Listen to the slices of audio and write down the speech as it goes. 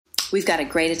We've got a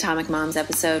great Atomic Moms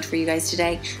episode for you guys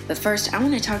today, but first I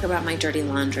want to talk about my dirty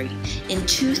laundry. In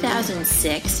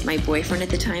 2006, my boyfriend at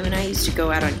the time and I used to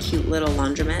go out on cute little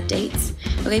laundromat dates.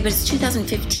 Okay, but it's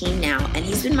 2015 now, and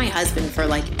he's been my husband for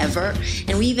like ever,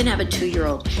 and we even have a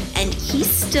 2-year-old, and he's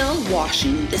still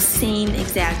washing the same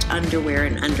exact underwear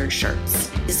and undershirts.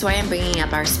 This is why I'm bringing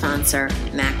up our sponsor,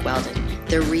 Mack Weldon.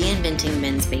 They're reinventing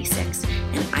men's basics,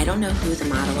 and I don't know who the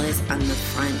model is on the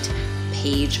front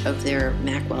page of their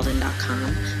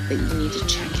MackWeldon.com, but you need to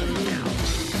check him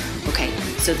out. Okay,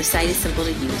 so the site is simple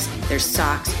to use. There's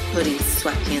socks, hoodies,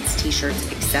 sweatpants,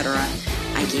 t-shirts, etc.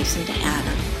 I gave some to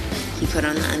Adam. He put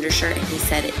on the undershirt and he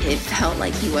said it felt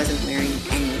like he wasn't wearing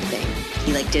anything.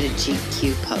 He did a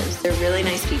GQ pose. They're really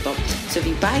nice people. So if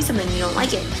you buy something and you don't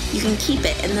like it, you can keep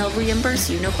it and they'll reimburse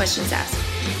you, no questions asked.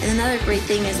 And another great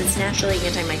thing is it's naturally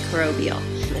antimicrobial.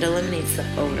 It eliminates the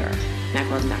odor.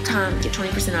 MackWeldon.com. Get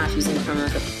 20% off using the promo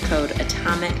code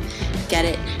ATOMIC. Get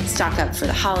it. Stock up for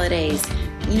the holidays.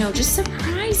 Just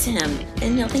surprise him.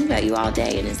 And he'll think about you all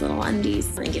day in his little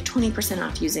undies. And get 20%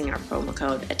 off using our promo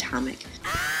code ATOMIC.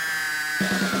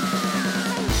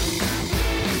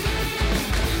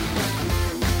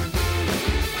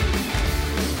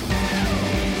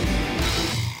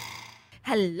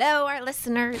 Hello, our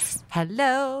listeners.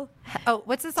 Hello. Oh,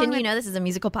 what's the song? Didn't you know this is a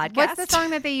musical podcast? What's the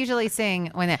song that they usually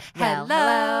sing when they're Well,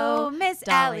 hello, Miss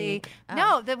Dolly. Ellie?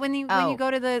 No, when you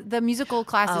go to the musical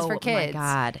classes for kids. Oh my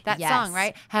God. That Yes. song,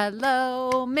 right?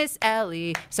 Hello, Miss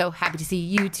Ellie. So happy to see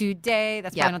you today.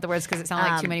 That's probably not the words because it sounded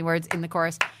like too many words in the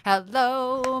chorus.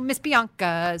 Hello, Miss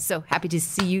Bianca. So happy to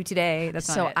see you today. That's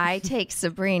not So it. I take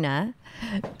Sabrina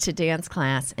to dance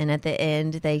class, and at the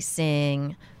end they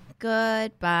sing,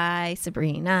 "Goodbye,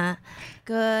 Sabrina.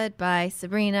 Goodbye,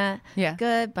 Sabrina. Yeah.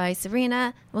 Goodbye,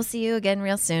 Sabrina. We'll see you again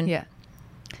real soon." Yeah.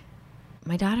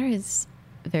 My daughter is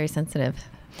very sensitive.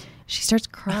 She starts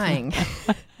crying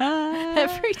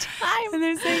every time. And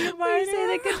they're saying goodbye we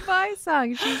say the goodbye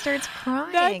song. She starts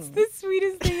crying. That's the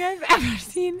sweetest thing I've ever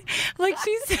seen.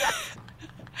 She's...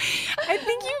 I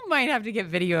think you might have to get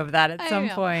video of that at some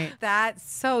point. That's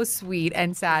so sweet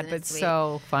and sad, but sweet?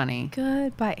 So funny.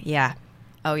 Goodbye. Yeah.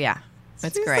 Oh, yeah.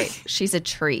 It's great. She's a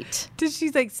treat. Did she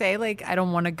say I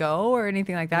don't want to go or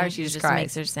anything like that, or she just cries?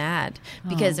 Makes her sad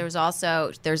because there's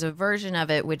a version of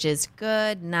it which is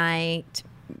good night,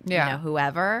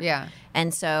 whoever. Yeah.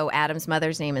 And so Adam's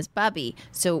mother's name is Bubby.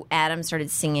 So Adam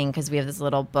started singing because we have this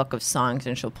little book of songs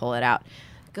and she'll pull it out.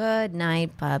 Good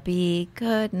night, Bubby.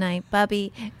 Good night,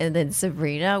 Bubby. And then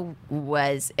Sabrina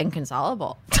was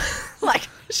inconsolable.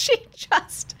 She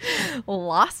just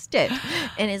lost it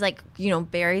and is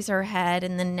buries her head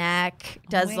in the neck,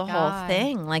 does the whole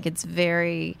thing. It's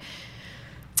very,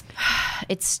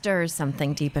 it stirs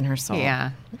something deep in her soul.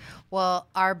 Yeah. Well,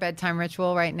 our bedtime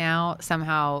ritual right now,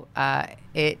 somehow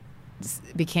it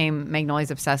became Magnolia's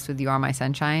obsessed with You Are My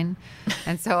Sunshine.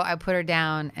 And so I put her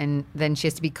down and then she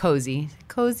has to be cozy.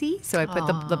 So I put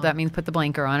that means put the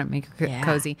blanket on it, make her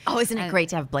cozy. Oh, isn't it great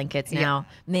to have blankets now?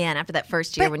 Yeah. Man, after that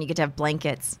first year when you get to have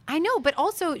blankets. I know, but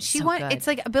also it's like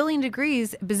a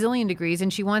bazillion degrees,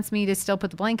 and she wants me to still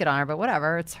put the blanket on her, but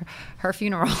whatever. It's her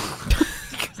funeral.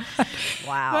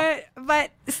 Wow. But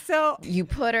so you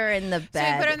put her in the bed. So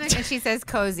I put her in the, and she says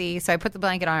cozy. So I put the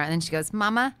blanket on her, and then she goes,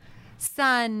 Mama,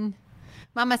 son.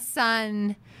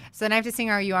 So then I have to sing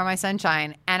her You Are My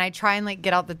Sunshine, and I try and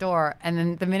get out the door, and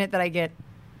then the minute that I get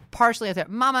partially out there,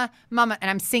 Mama, and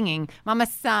I'm singing, Mama,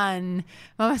 son,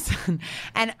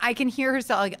 and I can hear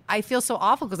herself. I feel so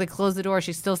awful because I close the door.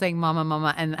 She's still saying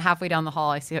Mama, and halfway down the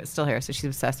hall, I see her still here. So she's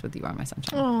obsessed with You Are My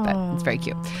Sunshine. Aww. But it's very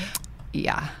cute.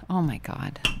 Yeah. Oh my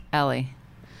God, Ellie.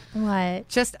 What?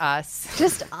 Just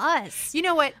us. You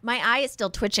know what? My eye is still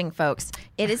twitching, folks.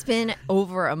 It has been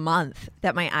over a month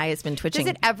that my eye has been twitching.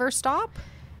 Does it ever stop?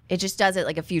 It just does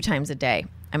it a few times a day.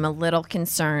 I'm a little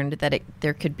concerned that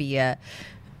there could be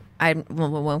we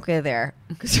won't go there.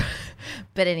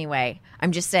 But anyway,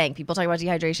 I'm just saying, people talk about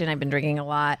dehydration. I've been drinking a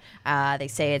lot. They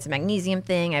say it's a magnesium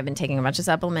thing. I've been taking a bunch of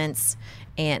supplements.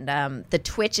 And the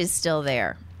twitch is still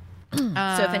there.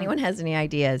 So if anyone has any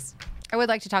ideas. I would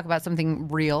like to talk about something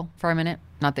real for a minute.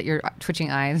 Not that your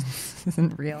twitching eyes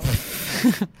isn't real.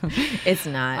 It's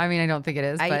not. I mean, I don't think it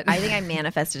is. But I think I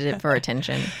manifested it for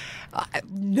attention.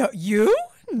 No, you?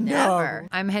 Never. No.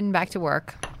 I'm heading back to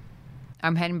work.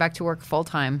 Full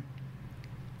time.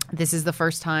 This is the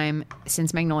first time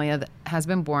since Magnolia has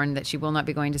been born that she will not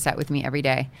be going to set with me every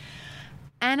day.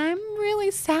 And I'm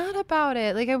really sad about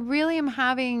it. I really am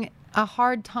having a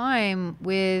hard time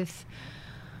with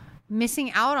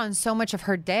missing out on so much of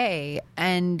her day.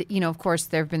 And, you know, of course,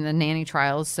 there have been the nanny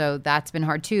trials. So that's been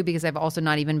hard too, because I've also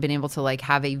not even been able to like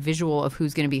have a visual of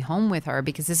who's going to be home with her,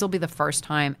 because this will be the first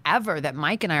time ever that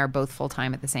Mike and I are both full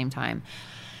time at the same time.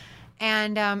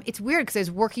 And it's weird because I was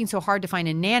working so hard to find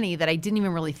a nanny that I didn't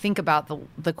even really think about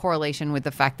the correlation with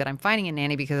the fact that I'm finding a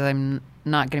nanny, because I'm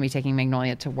not going to be taking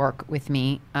Magnolia to work with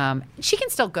me. She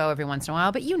can still go every once in a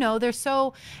while, but, you know, that's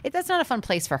not a fun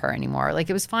place for her anymore. Like,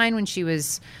 it was fine when she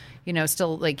was, you know,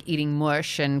 still like eating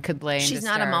mush and could lay. She's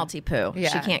not a multi-poo. Yeah.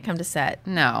 She can't come to set.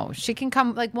 No, she can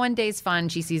come. Like, one day's fun.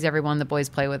 She sees everyone. The boys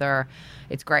play with her.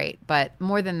 It's great. But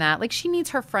more than that, like, she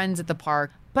needs her friends at the park.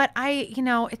 But I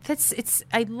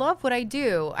love what I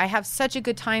do. I have such a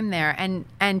good time there.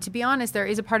 And to be honest, there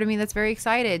is a part of me that's very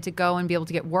excited to go and be able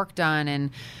to get work done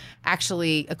and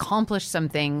actually accomplish some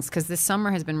things, because this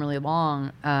summer has been really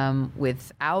long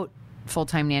without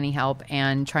full-time nanny help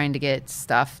and trying to get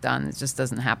stuff done. It just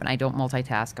doesn't happen. I don't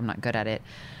multitask. I'm not good at it.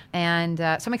 And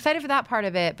so I'm excited for that part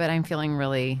of it, but I'm feeling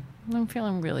really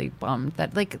bummed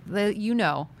that, like,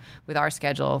 with our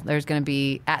schedule, there's going to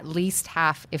be at least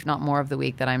half, if not more, of the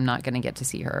week that I'm not going to get to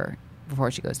see her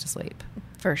before she goes to sleep.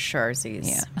 For sure, Z's.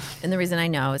 Yeah. And the reason I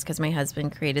know is because my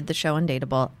husband created the show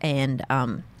Undateable, and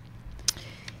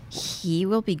he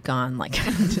will be gone like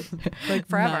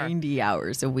forever. 90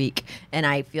 hours a week. And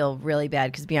I feel really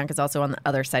bad because Bianca's also on the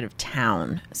other side of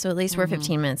town. So at least we're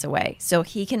 15 minutes away. So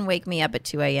he can wake me up at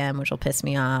 2 a.m., which will piss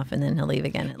me off, and then he'll leave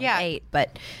again at 8.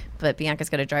 But Bianca's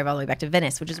got to drive all the way back to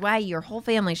Venice, which is why your whole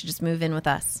family should just move in with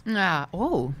us.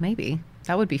 Maybe.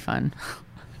 That would be fun. Oh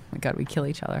my God, we kill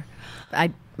each other.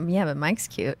 Yeah, but Mike's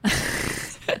cute.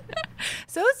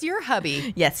 So is your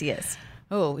hubby. Yes, he is.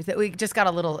 Oh, we just got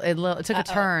it took a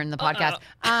turn, the podcast.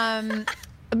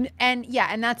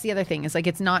 And that's the other thing, is like,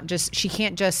 it's not just, she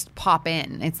can't just pop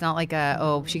in. It's not like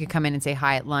she could come in and say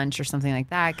hi at lunch or something like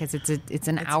that, because it's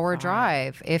an hour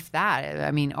drive, if that.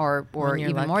 I mean, or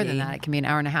even more than that. It can be an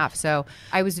hour and a half. So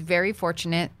I was very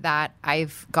fortunate that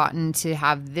I've gotten to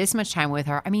have this much time with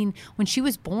her. I mean, when she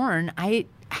was born, I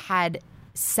had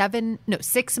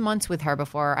 6 months with her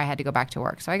before I had to go back to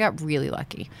work. So I got really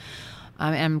lucky.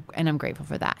 And I'm grateful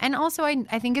for that. And also,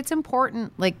 I think it's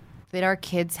important, like, that our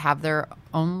kids have their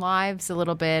own lives a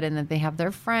little bit, and that they have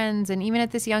their friends. And even at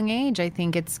this young age, I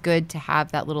think it's good to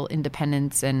have that little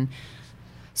independence. And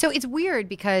so it's weird,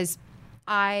 because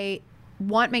I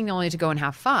want Magnolia to go and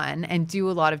have fun and do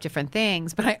a lot of different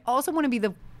things, but I also want to be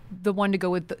the one to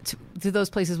go to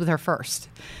those places with her first.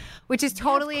 Which is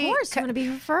totally... Yeah, of course, you want to be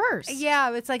her first.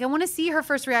 Yeah, it's like, I want to see her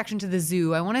first reaction to the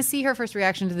zoo. I want to see her first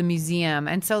reaction to the museum.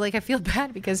 And so, like, I feel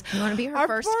bad because... You want to be her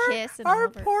first kiss. And our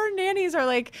poor nannies are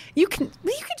like, you can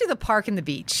do the park and the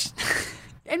beach.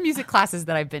 And music classes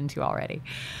that I've been to already.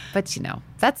 But, you know,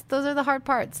 those are the hard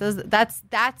parts.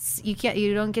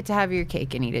 You don't get to have your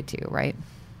cake and eat it too, right?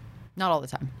 Not all the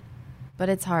time. But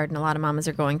it's hard, and a lot of mamas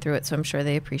are going through it, so I'm sure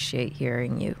they appreciate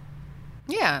hearing you.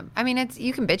 Yeah. I mean,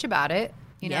 you can bitch about it.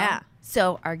 You know? Yeah.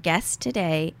 So our guest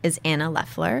today is Anna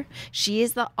Leffler. She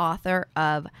is the author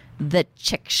of The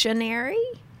Chicktionary.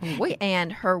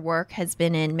 And her work has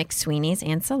been in McSweeney's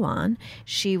and Salon.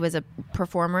 She was a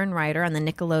performer and writer on the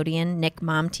Nickelodeon Nick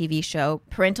Mom TV show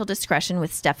Parental Discretion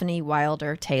with Stephanie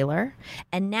Wilder Taylor.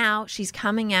 And now she's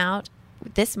coming out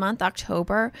this month,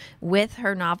 October, with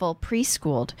her novel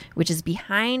Preschooled, which is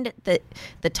behind the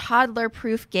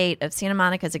toddler-proof gate of Santa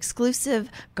Monica's exclusive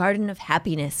Garden of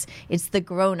Happiness. It's the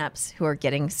grown-ups who are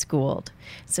getting schooled.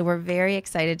 So we're very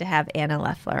excited to have Anna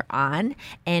Leffler on,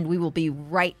 and we will be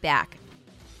right back.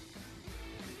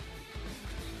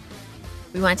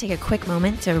 We want to take a quick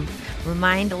moment to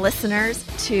remind listeners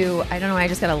to, I don't know why I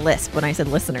just got a lisp when I said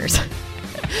listeners,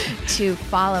 to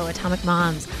follow Atomic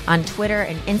Moms on Twitter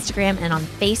and Instagram and on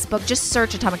Facebook. Just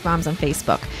search Atomic Moms on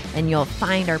Facebook and you'll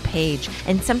find our page.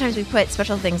 And sometimes we put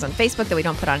special things on Facebook that we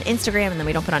don't put on Instagram and then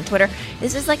we don't put on Twitter.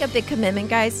 This is like a big commitment,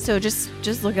 guys, so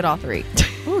just look at all three.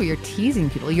 Oh, you're teasing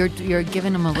people. You're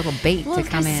giving them a little bait to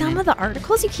come in. Some of the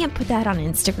articles, you can't put that on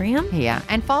Instagram. Yeah.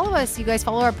 And follow us. You guys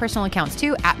follow our personal accounts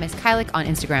too, at Miss Kylik on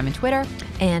Instagram and Twitter.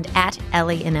 And at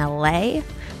Ellie in LA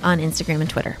on Instagram and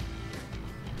Twitter.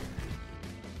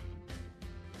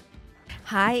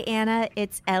 Hi, Anna.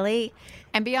 It's Ellie.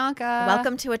 And Bianca.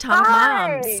 Welcome to Atomic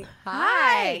Moms.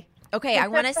 Hi. Okay, I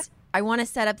want to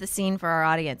set up the scene for our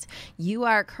audience. You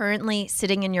are currently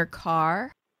sitting in your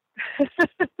car.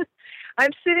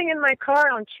 I'm sitting in my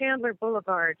car on Chandler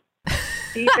Boulevard,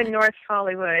 deep in North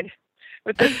Hollywood,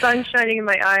 with the sun shining in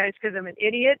my eyes because I'm an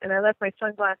idiot and I left my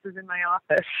sunglasses in my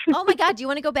office. Oh my God, do you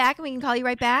want to go back and we can call you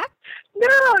right back? No,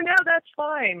 that's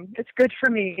fine. It's good for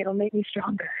me. It'll make me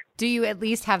stronger. Do you at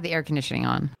least have the air conditioning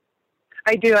on?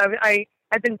 I do. I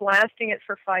I've been blasting it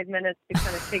for 5 minutes to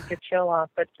kind of take the chill off,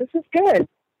 but this is good.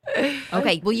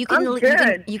 Okay, well, you I'm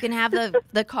good. can have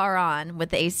the car on with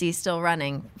the AC still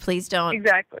running. Please don't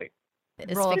Exactly.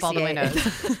 Roll up all the windows.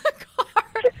 the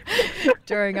car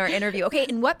during our interview. Okay,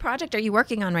 and what project are you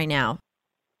working on right now?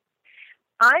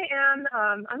 I am.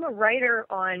 I'm a writer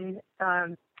on.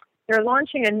 They're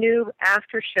launching a new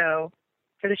after show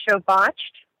for the show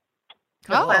Botched,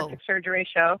 the plastic surgery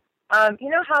show. You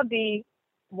know how the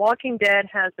Walking Dead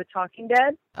has the Talking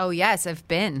Dead? Oh, yes, I've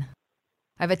attended.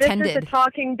 This is the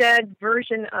Talking Dead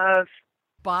version of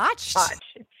Botched?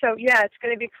 So, yeah, it's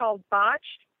going to be called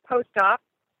Botched Post-Op,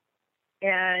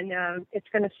 and it's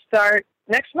going to start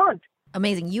next month.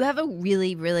 Amazing. You have a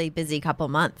really, really busy couple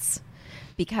months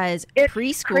because It's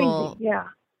preschool crazy. Yeah.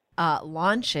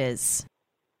 launches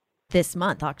this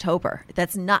month, October.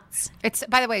 That's nuts. It's,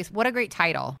 by the way, what a great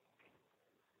title.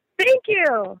 Thank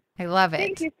you. I love it.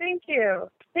 Thank you.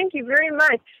 Thank you very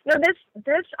much. No,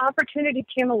 this opportunity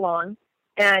came along,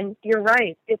 and you're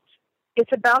right. It's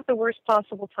about the worst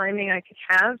possible timing I could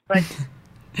have, but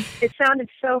it sounded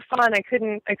so fun. I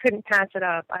couldn't pass it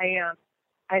up.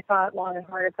 I thought long and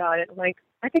hard about it. Like,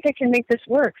 I think I can make this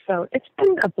work. So it's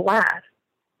been a blast.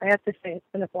 I have to say, it's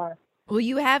been a blast. Well,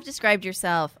 you have described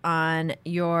yourself on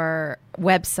your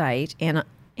website,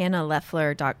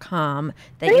 AnnaLeffler.com,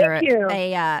 that you're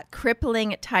a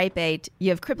crippling type A. You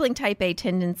have crippling type A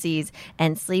tendencies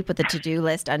and sleep with a to-do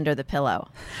list under the pillow.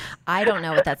 I don't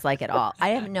know what that's like at all. I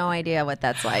have no idea what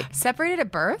that's like. Separated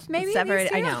at birth, maybe?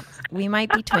 Separated, I know. We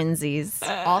might be twinsies.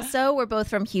 Also, we're both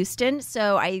from Houston,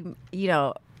 so Really?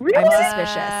 I'm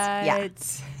suspicious. Yeah.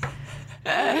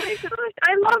 Oh my gosh,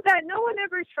 I love that. No one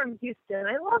ever is from Houston.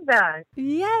 I love that.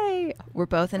 Yay. We're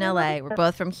both in LA. We're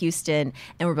both from Houston,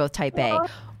 and we're both type A.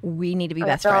 We need to be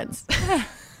best friends.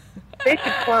 They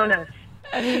should clone us.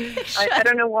 I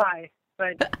don't know why,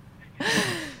 but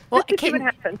well, let's see what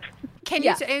happens. Can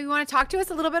you want to talk to us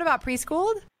a little bit about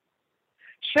Preschooled?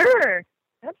 Sure,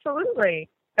 absolutely.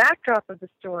 Backdrop of the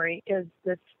story is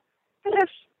this kind of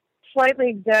slightly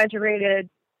exaggerated,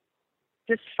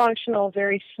 dysfunctional,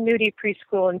 very snooty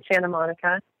preschool in Santa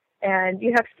Monica. And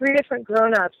you have three different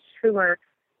grown-ups who are,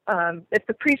 if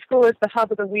the preschool is the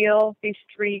hub of the wheel, these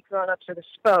three grown-ups are the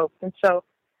spoke. And so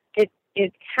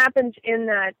it happens in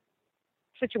that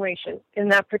situation, in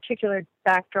that particular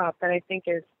backdrop that I think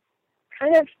is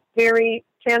kind of very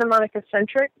Santa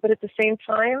Monica-centric, but at the same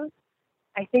time,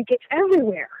 I think it's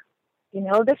everywhere. You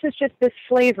know, this is just this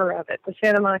flavor of it, the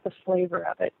Santa Monica flavor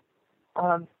of it.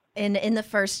 In the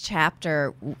first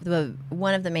chapter,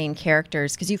 one of the main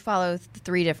characters, because you follow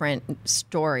three different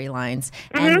storylines,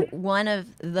 and one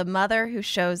of the mother who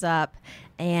shows up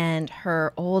and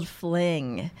her old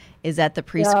fling is at the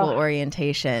preschool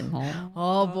orientation.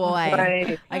 Oh boy.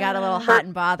 Right. I got a little hot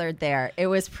and bothered there. It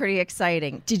was pretty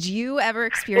exciting. Did you ever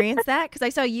experience that? Because I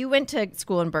saw you went to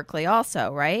school in Berkeley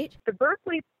also, right? The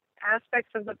Berkeley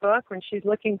aspects of the book, when she's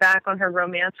looking back on her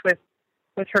romance with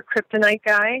her kryptonite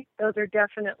guy, those are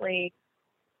definitely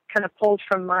kind of pulled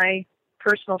from my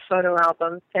personal photo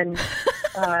album, and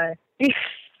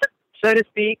so to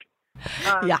speak.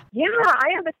 Yeah, I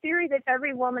have a theory that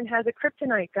every woman has a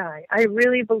kryptonite guy. I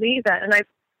really believe that, and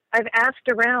I've asked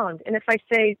around, and if I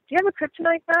say, "Do you have a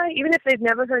kryptonite guy?" even if they've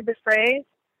never heard the phrase,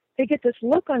 they get this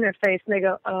look on their face, and they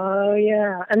go, "Oh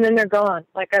yeah," and then they're gone.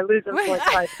 Like I lose them for like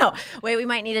 5 seconds. Wait, we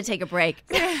might need to take a break.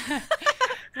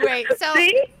 Wait, so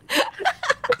See?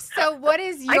 So what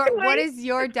is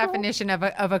your definition of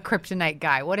a kryptonite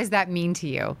guy? What does that mean to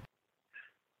you?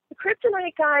 The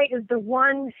kryptonite guy is the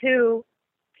one who,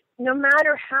 no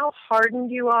matter how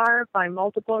hardened you are by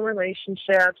multiple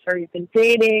relationships, or you've been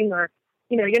dating, or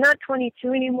you're not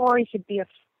 22 anymore, you should be a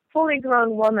fully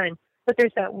grown woman, but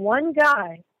there's that one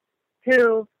guy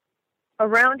who,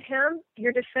 around him,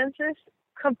 your defenses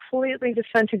completely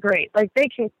disintegrate. Like they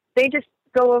just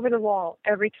go over the wall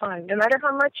every time, no matter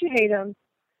how much you hate them,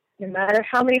 no matter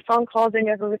how many phone calls they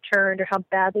never returned or how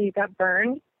badly you got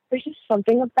burned. There's just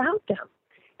something about them.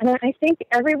 And I think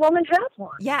every woman has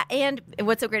one. Yeah, and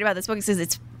what's so great about this book is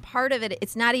it's part of it.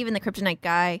 It's not even the kryptonite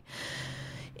guy.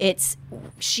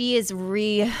 She is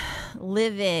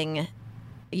reliving,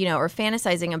 or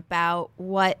fantasizing about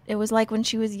what it was like when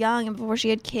she was young and before she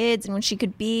had kids, and when she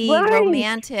could be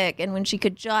romantic, and when she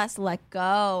could just let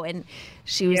go, and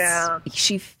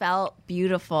she felt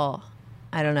beautiful.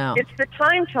 I don't know. It's the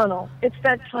time tunnel. It's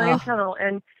that time tunnel,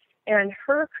 and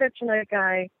her kryptonite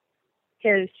guy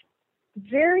is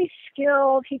very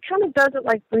skilled. He kind of does it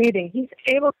like breathing. He's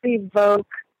able to evoke.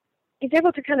 He's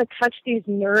able to kind of touch these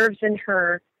nerves in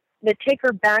her that take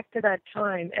her back to that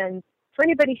time. And for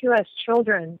anybody who has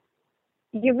children,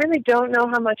 you really don't know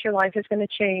how much your life is going to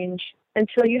change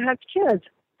until you have kids.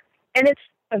 And it's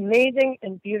amazing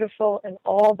and beautiful and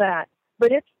all that,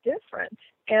 but it's different.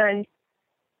 And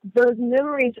those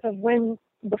memories of when,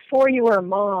 before you were a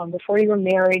mom, before you were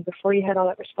married, before you had all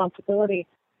that responsibility,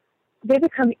 they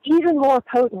become even more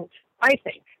potent, I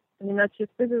think. I mean, this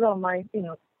is all my,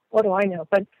 what do I know?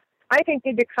 But I think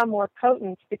they become more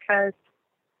potent because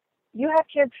you have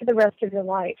kids for the rest of your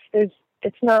life. It's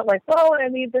not like, well, when I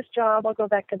leave this job, I'll go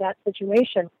back to that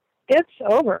situation. It's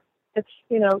over. It's,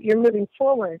 you're moving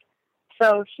forward.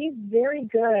 So he's very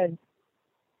good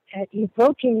at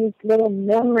evoking these little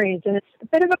memories, and it's a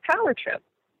bit of a power trip.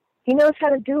 He knows how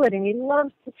to do it, and he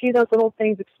loves to see those little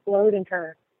things explode in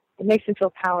her. It makes him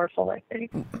feel powerful, I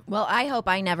think. Well, I hope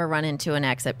I never run into an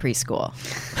ex at preschool.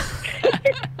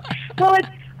 Well,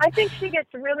 I think she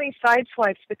gets really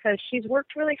sideswiped because she's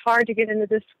worked really hard to get into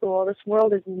this school. This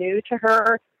world is new to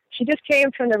her. She just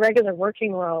came from the regular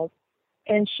working world,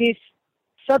 and she's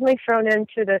suddenly thrown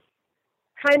into this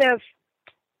kind of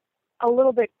a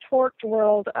little bit torqued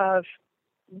world of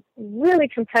really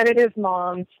competitive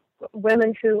moms,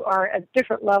 women who are at a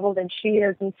different level than she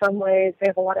is in some ways. They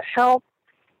have a lot of help,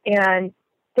 and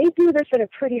they do this at a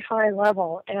pretty high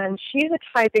level. And she's a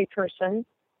type A person,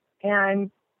 and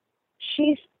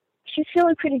she's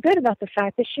feeling pretty good about the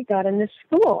fact that she got in this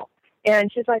school.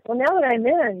 And she's like, well, now that I'm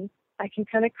in, I can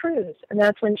kind of cruise. And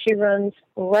that's when she runs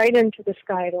right into this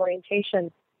guy at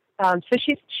orientation. So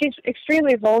she's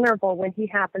extremely vulnerable when he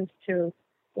happens to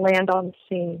land on the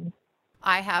scene.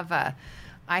 I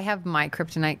have my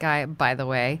kryptonite guy, by the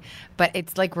way, but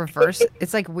it's like reverse.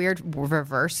 It's like weird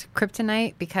reverse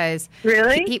kryptonite because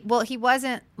really, he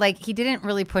wasn't like, he didn't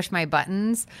really push my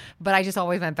buttons, but I just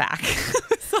always went back.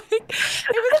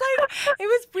 It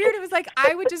was weird. It was like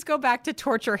I would just go back to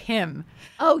torture him.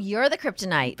 Oh, you're the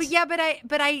kryptonite. But yeah, but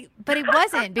it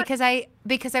wasn't because I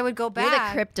would go back. You're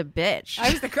the crypto bitch.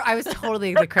 I was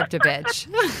totally the crypto bitch.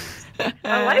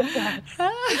 I like that.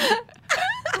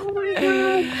 Oh my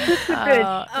god, this is good.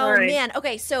 Oh right. Man.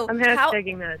 Okay, so I'm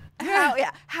hashtagging that.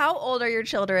 How old are your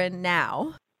children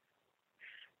now?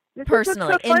 This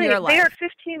personally, so in your life? They are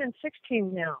 15 and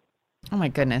 16 now. Oh my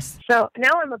goodness. So now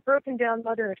I'm a broken down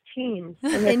mother of teens,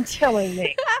 and it's killing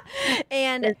me.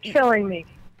 And it's killing me.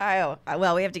 Oh,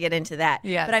 well, we have to get into that.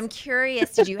 Yes. But I'm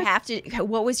curious,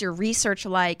 what was your research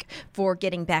like for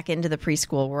getting back into the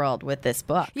preschool world with this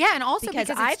book? Yeah, and also because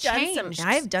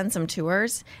I've done some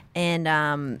tours, and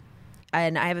I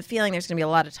have a feeling there's going to be a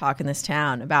lot of talk in this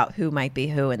town about who might be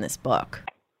who in this book.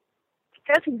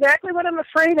 That's exactly what I'm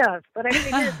afraid of, but I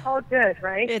figure it's all good,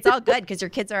 right? It's all good because your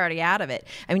kids are already out of it.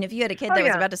 I mean, if you had a kid that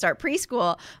was about to start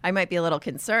preschool, I might be a little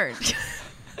concerned.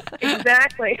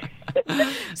 Exactly.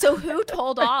 So who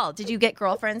told all? Did you get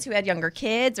girlfriends who had younger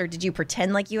kids, or did you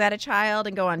pretend like you had a child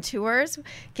and go on tours?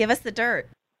 Give us the dirt.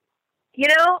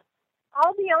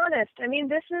 I'll be honest. I mean,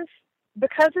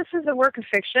 because this is a work of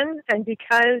fiction, and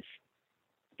because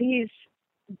these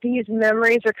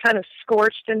memories are kind of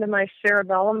scorched into my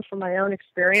cerebellum from my own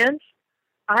experience,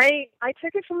 I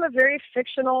took it from a very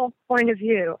fictional point of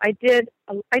view. I did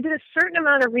a certain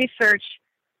amount of research,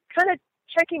 kind of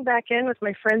checking back in with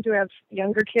my friends who have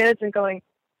younger kids and going,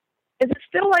 is it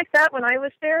still like that when I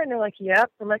was there? And they're like,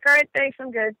 yep. I'm like, all right, thanks,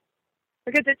 I'm good.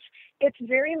 Because it's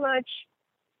very much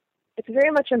a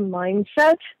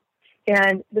mindset,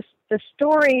 and the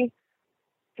story.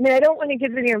 I mean, I don't want to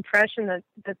give you the impression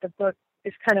that the book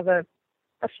is kind of a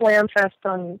slam fest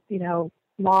on,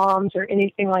 moms or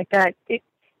anything like that. It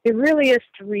really is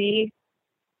three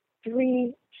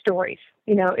stories.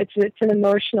 It's an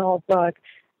emotional book.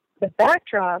 The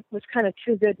backdrop was kind of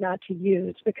too good not to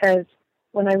use, because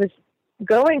when I was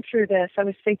going through this, I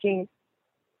was thinking,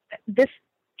 this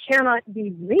cannot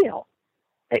be real.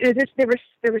 It was just, there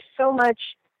was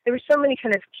so many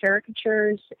kind of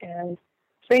caricatures and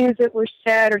things that were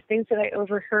said or things that I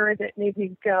overheard that made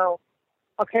me go,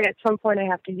 okay, at some point I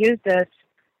have to use this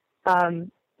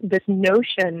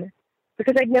notion,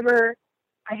 because I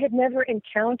had never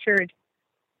encountered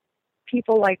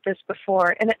people like this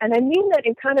before. And I mean that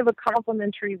in kind of a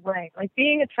complimentary way. Like,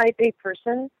 being a type A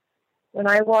person, when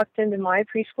I walked into my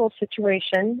preschool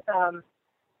situation, I'm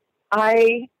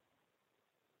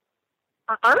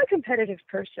a competitive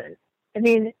person. I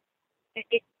mean,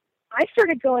 I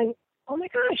started going, oh my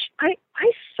gosh, I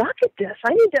suck at this.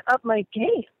 I need to up my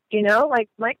game. Like,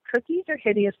 my cookies are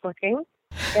hideous looking.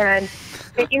 And,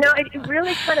 it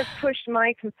really kind of pushed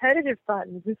my competitive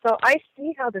buttons. And so I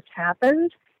see how this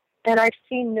happens, and I've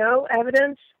seen no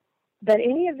evidence that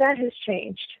any of that has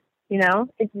changed.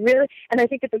 It really, and I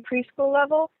think at the preschool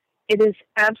level, it is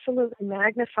absolutely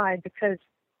magnified, because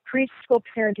preschool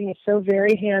parenting is so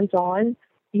very hands-on.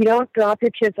 You don't drop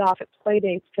your kids off at play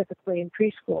dates typically in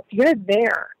preschool. You're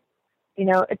there.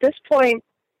 At this point,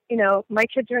 my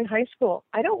kids are in high school.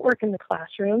 I don't work in the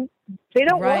classroom. They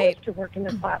don't want us to work in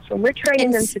the classroom. We're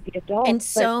training them to be adults. And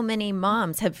so many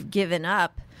moms have given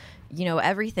up,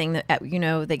 everything that,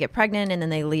 they get pregnant and then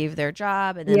they leave their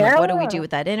job. And then what do we do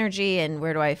with that energy? And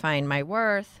where do I find my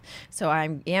worth? So I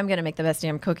am going to make the best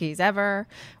damn cookies ever,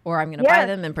 or I'm going to buy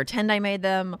them and pretend I made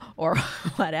them, or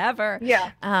whatever.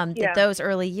 Those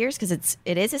early years, because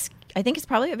I think it's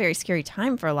probably a very scary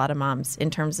time for a lot of moms in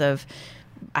terms of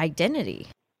identity.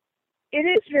 It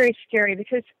is very scary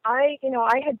because I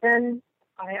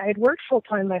had worked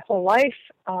full-time my whole life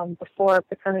before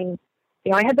becoming,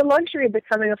 I had the luxury of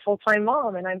becoming a full-time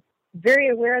mom, and I'm very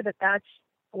aware that that's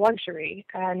a luxury.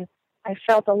 And I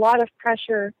felt a lot of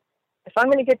pressure. If I'm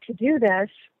going to get to do this,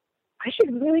 I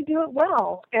should really do it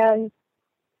well. And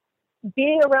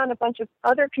being around a bunch of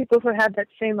other people who have that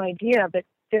same idea, but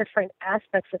different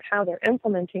aspects of how they're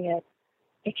implementing it,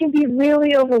 it can be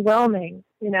really overwhelming,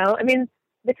 I mean,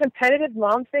 the competitive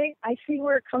mom thing, I see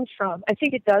where it comes from. I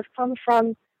think it does come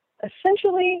from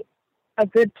essentially a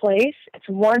good place. It's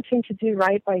wanting to do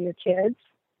right by your kids.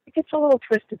 It gets a little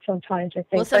twisted sometimes, I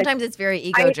think. Well, sometimes it's very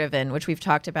ego-driven, which we've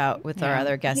talked about with our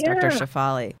other guest, Dr.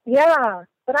 Shefali. Yeah,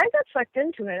 but I got sucked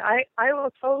into it. I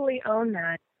will totally own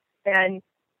that. And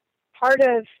part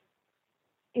of,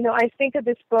 I think of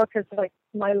this book as like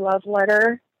my love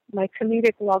letter, my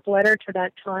comedic love letter to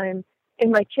that time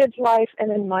in my kids' life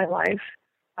and in my life.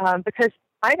 Because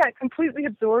I got completely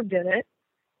absorbed in it.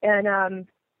 And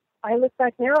I look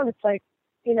back now and it's like,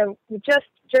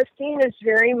 Justine is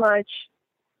very much,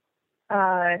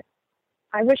 I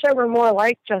wish I were more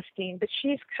like Justine, but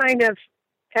she's kind of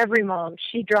every mom.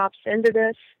 She drops into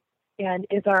this and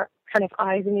is our kind of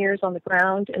eyes and ears on the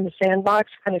ground in the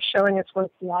sandbox, kind of showing us what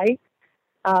it's like.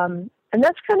 And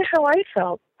that's kind of how I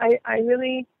felt.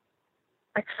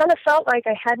 I kind of felt like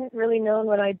I hadn't really known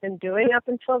what I'd been doing up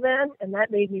until then, and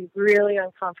that made me really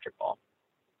uncomfortable.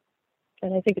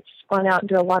 And I think it's spun out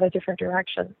into a lot of different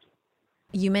directions.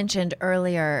 You mentioned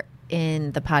earlier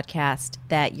in the podcast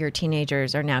that your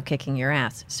teenagers are now kicking your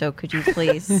ass. So could you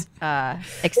please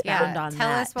expound on that?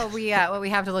 Tell us what we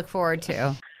have to look forward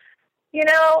to.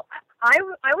 I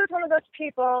was one of those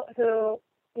people who,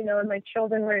 when my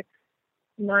children were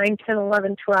 9, 10,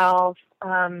 11, 12,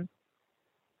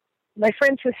 my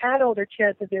friends who had older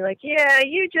kids would be like, yeah,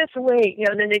 you just wait.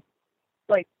 And then they'd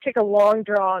like take a long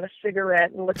draw on a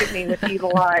cigarette and look at me with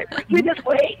evil eyes. Like, you just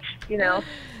wait,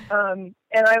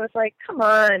 And I was like, come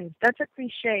on, that's a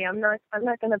cliche. I'm not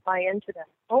going to buy into that.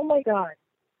 Oh my God.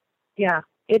 Yeah,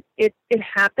 it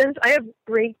happens. I have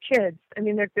great kids. I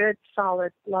mean, they're good,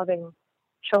 solid, loving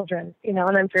children, and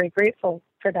I'm very grateful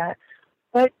for that.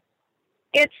 But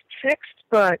it's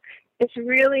textbook. It's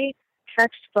really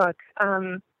textbook.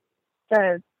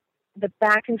 The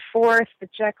back and forth, the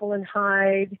Jekyll and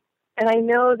Hyde. And I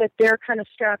know that they're kind of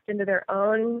strapped into their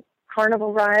own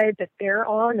carnival ride that they're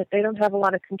on, that they don't have a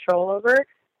lot of control over.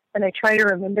 And I try to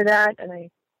remember that. And I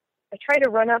try to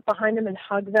run up behind them and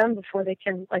hug them before they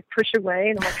can like push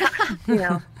away. And I'm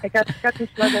like, I got some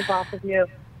snuggles off of you.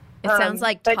 It sounds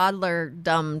like toddler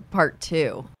dumb part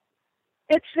 2.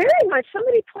 It's very much.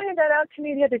 Somebody pointed that out to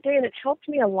me the other day, and it helped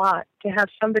me a lot to have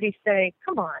somebody say,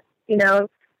 come on,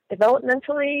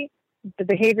 developmentally, the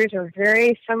behaviors are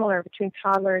very similar between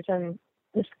toddlers and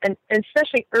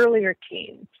especially earlier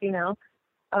teens,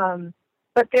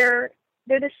 but they're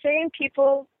the same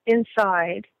people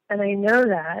inside, and I know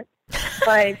that,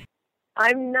 but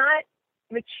I'm not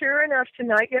mature enough to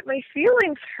not get my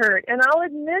feelings hurt, and I'll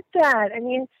admit that. I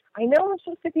mean, I know I'm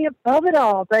supposed to be above it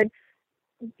all, but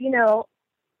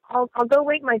I'll go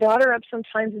wake my daughter up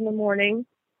sometimes in the morning,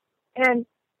 and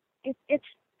it's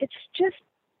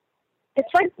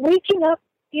like waking up,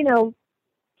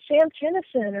 Sam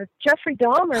Kinison or Jeffrey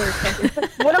Dahmer or something. It's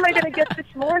like, what am I going to get this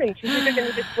morning? She's either going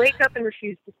to just wake up and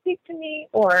refuse to speak to me,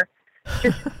 or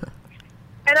just,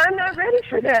 and I'm not ready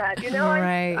for that.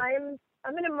 Right.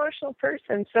 I'm an emotional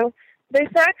person, so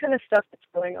there's that kind of stuff that's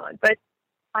going on. But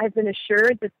I've been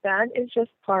assured that is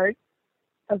just part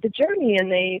of the journey,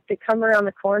 and they come around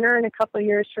the corner in a couple of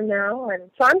years from now.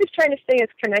 And so I'm just trying to stay as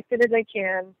connected as I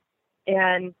can,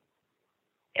 and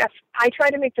if I try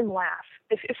to make them laugh.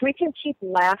 If we can keep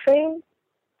laughing,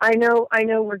 I know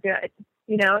we're good.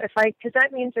 Because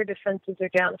that means their defenses are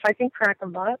down. If I can crack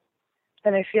them up,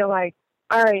 then I feel like,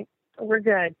 all right, we're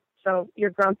good. So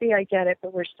you're grumpy, I get it,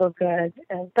 but we're still good.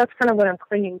 And that's kind of what I'm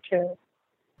clinging to.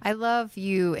 I love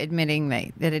you admitting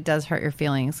that it does hurt your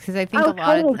feelings, because I think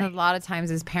a lot of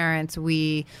times as parents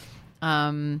we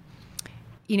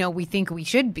we think we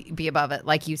should be above it,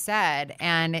 like you said,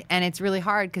 and it's really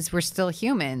hard because we're still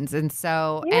humans, and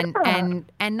so and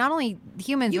not only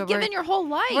humans, You've but given your whole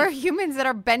life. we're humans that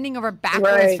are bending over backwards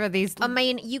Right. for these. I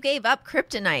mean, you gave up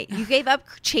kryptonite. You gave up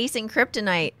chasing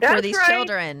kryptonite for That's these right.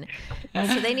 children.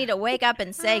 So they need to wake up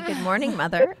and say, "Good morning,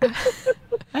 mother."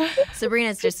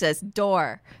 Sabrina just says,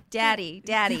 "Door, daddy,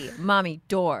 daddy, mommy,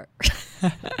 door."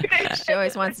 She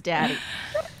always wants daddy.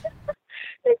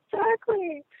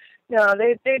 Exactly. No,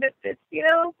 it's,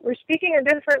 we're speaking a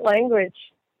different language.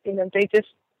 They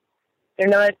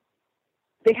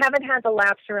haven't had the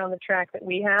laps around the track that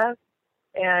we have.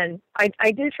 And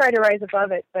I do try to rise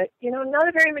above it, but, not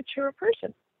a very mature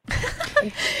person.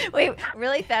 Wait,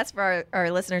 really fast for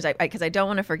our listeners, because I don't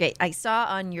want to forget. I saw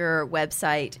on your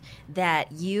website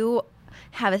that you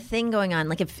have a thing going on.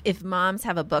 Like if moms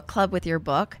have a book club with your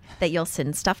book, that you'll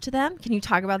send stuff to them. Can you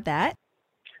talk about that?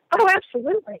 Oh,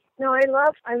 absolutely. No,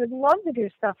 I would love to do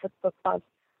stuff with book clubs.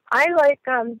 I like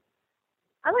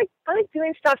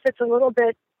doing stuff that's a little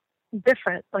bit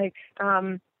different. Like,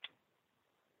 I'm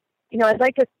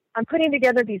putting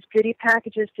together these goodie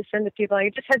packages to send to people. I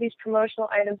just had these promotional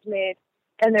items made,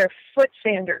 and they're foot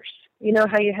sanders. You know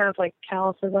how you have like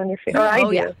calluses on your feet? Or I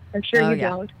do. Yeah. I'm sure you yeah.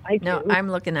 don't. I do. No, I'm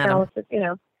looking at them. Calluses,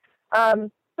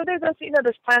 so there's those,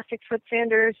 those plastic foot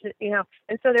sanders, and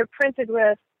so they're printed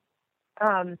with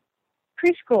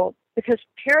preschool, because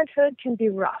parenthood can be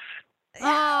rough.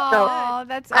 Oh,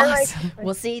 that's I awesome.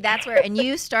 Well, see, that's where, and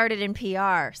you started in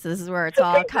PR, so this is where it's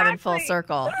all coming full Exactly.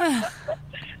 circle.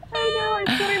 I know,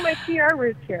 I'm showing my PR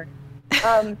roots here.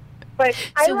 But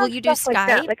I So will love you do stuff like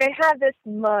that. Skype? Like, I have this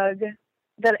mug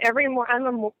that every morning,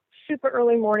 I'm a super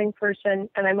early morning person,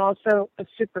 and I'm also a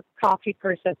super coffee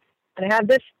person. And I have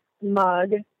this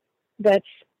mug that's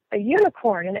a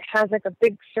unicorn, and it has like a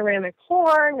big ceramic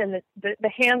horn, and the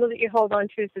handle that you hold on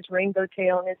to is this rainbow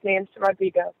tail, and his name's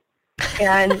Rodrigo.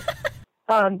 And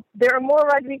there are more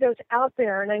Rodrigos out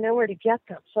there, and I know where to get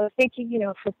them. So I was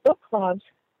thinking, for book clubs,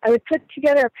 I would put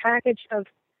together a package of,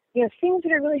 things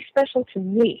that are really special to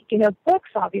me. Books,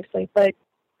 obviously, but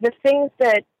the things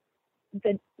that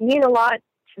mean a lot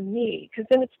to me, because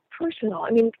then it's personal.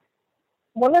 I mean,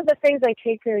 one of the things I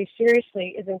take very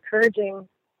seriously is encouraging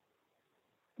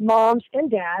moms and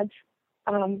dads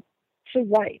to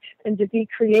write and to be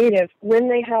creative when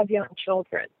they have young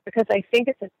children, because I think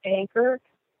it's an anchor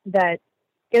that,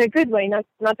 in a good way, not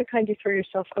the kind you throw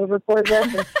yourself overboard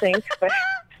with and sink, but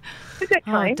a good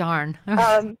kind. Oh, darn.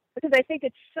 Because I think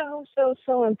it's so, so,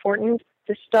 so important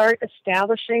to start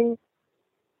establishing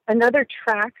another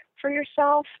track for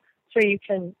yourself so you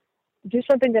can do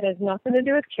something that has nothing to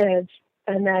do with kids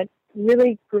and that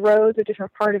really grows a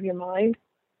different part of your mind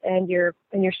and your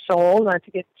soul, not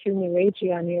to get too new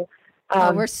agey on you.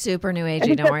 We're super new I agey.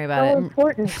 think Don't worry about so it.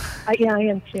 Important. I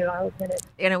am too. I'll admit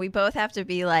it. We both have to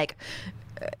be like,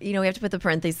 we have to put the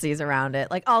parentheses around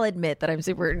it. Like, I'll admit that I'm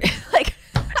super like.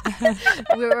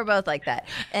 We were both like that,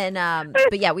 and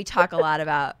but yeah, we talk a lot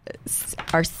about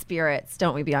our spirits,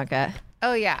 don't we, Bianca?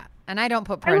 Oh yeah, and I don't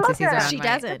put parentheses that. around She my-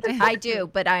 doesn't. I do,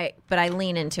 but I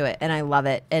lean into it, and I love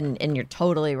it, and you're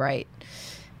totally right.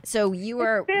 So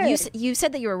you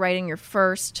said that you were writing your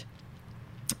first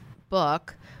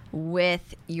book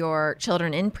with your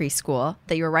children in preschool,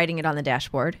 that you were writing it on the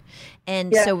dashboard.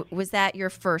 And Yeah. so was that your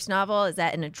first novel? Is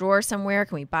that in a drawer somewhere?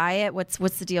 Can we buy it? What's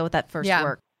the deal with that first Yeah.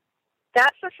 work?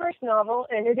 That's the first novel,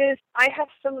 and it is. I have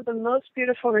some of the most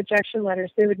beautiful rejection letters.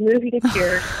 They would move you to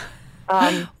tears.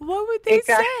 What would they It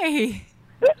got- say?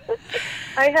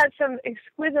 I had some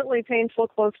exquisitely painful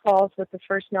close calls with the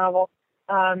first novel.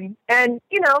 And,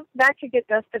 that could get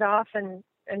dusted off and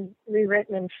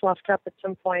rewritten and fluffed up at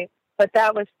some point. But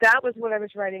that was what I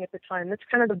was writing at the time. That's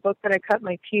kind of the book that I cut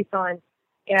my teeth on.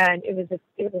 And it was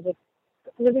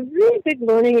a really big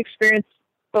learning experience,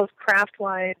 both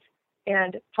craft-wise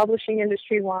and publishing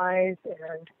industry-wise,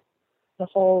 and the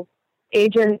whole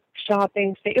agent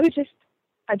shopping thing.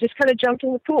 I just kind of jumped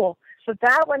in the pool. So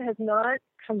that one has not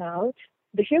come out.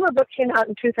 The humor book came out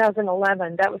in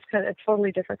 2011. That was kind of a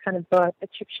totally different kind of book, a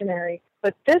Pictionary.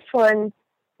 But this one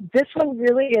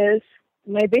really is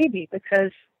my baby,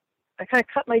 because I kind of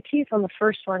cut my teeth on the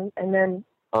first one, and then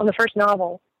on the first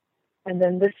novel, and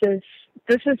then this is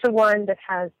the one that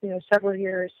has several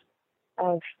years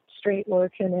of straight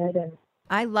work in it. And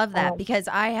I love that because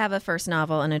I have a first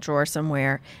novel in a drawer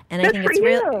somewhere, and I Good think for it's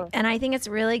you. I think it's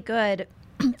really good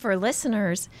for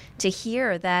listeners to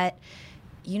hear that,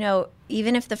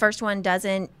 even if the first one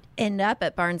doesn't end up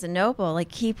at Barnes and Noble, like,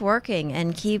 keep working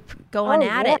and keep going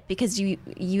at yeah. it, because you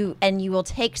will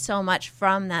take so much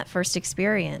from that first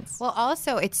experience. Well,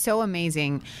 also, it's so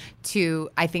amazing to,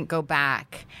 I think, go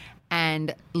back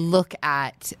and look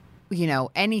at, you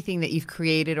know, anything that you've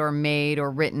created or made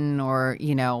or written or,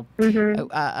 you know,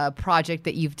 a project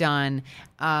that you've done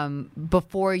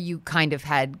before you kind of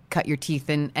had cut your teeth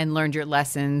and learned your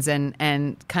lessons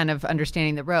and kind of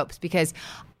understanding the ropes. Because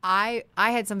I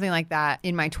had something like that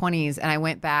in my 20s, and I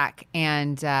went back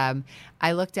and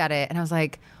I looked at it and I was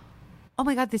like, oh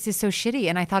my God, this is so shitty.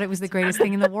 And I thought it was the greatest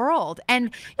thing in the world.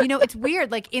 And, you know, it's weird.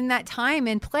 Like in that time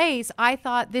and place, I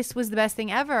thought this was the best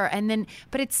thing ever. And then,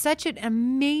 but it's such an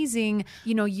amazing,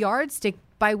 you know, yardstick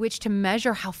by which to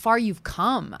measure how far you've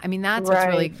come. I mean, that's what's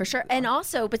really for sure. And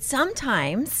also, but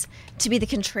sometimes, to be the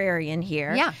contrarian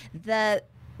here,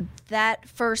 that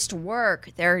first work,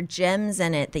 there are gems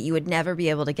in it that you would never be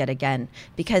able to get again,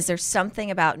 because there's something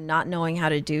about not knowing how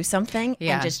to do something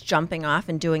and just jumping off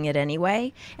and doing it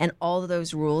anyway. And all of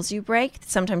those rules you break,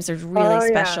 sometimes there's really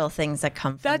special things that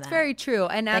come from That's very true.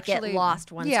 And that actually get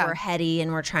lost once we're heady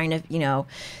and we're trying to, you know,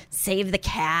 save the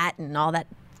cat and all that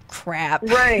crap.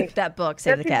 Right. That book,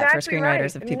 Save the Cat, for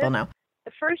screenwriters, if people know.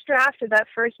 The first draft of that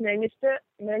first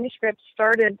manuscript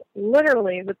started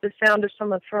literally with the sound of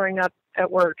someone throwing up at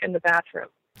work in the bathroom.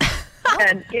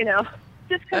 And, you know,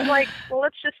 just because, like, well,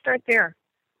 let's just start there.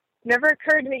 Never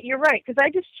occurred to me. You're right, because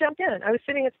I just jumped in. I was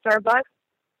sitting at Starbucks.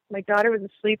 My daughter was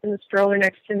asleep in the stroller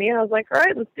next to me. And I was like, all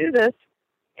right, let's do this.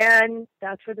 And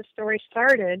that's where the story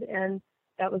started. And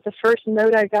that was the first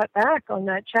note I got back on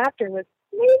that chapter was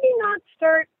maybe not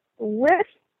start with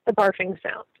the barfing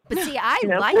sound. But see, I'm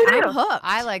hooked.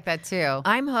 I like that too.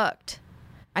 I'm hooked.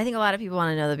 I think a lot of people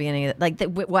want to know the beginning of it. Like,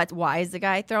 why is the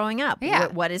guy throwing up? Yeah.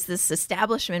 What is this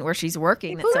establishment where she's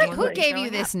working? Who gave you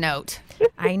this note?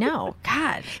 I know.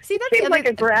 God. See, that's seems like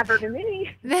a grabber to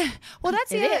me. Well, that's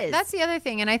the other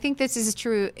thing. And I think this is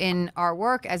true in our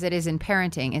work as it is in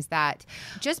parenting, is that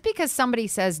just because somebody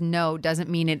says no doesn't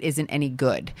mean it isn't any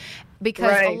good.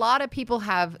 Because a lot of people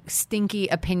have stinky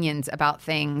opinions about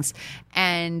things.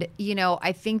 And, you know,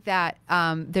 I think that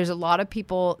there's a lot of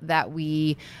people that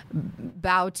we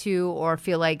bow to or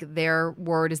feel like their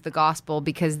word is the gospel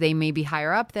because they may be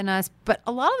higher up than us. But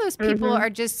a lot of those people are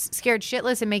just scared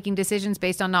shitless and making decisions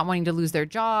based on not wanting to lose their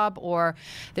job, or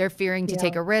they're fearing to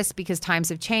take a risk because times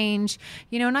have changed.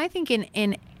 You know, and I think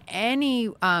in any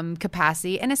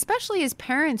capacity, and especially as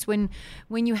parents, when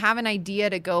you have an idea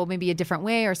to go maybe a different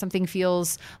way, or something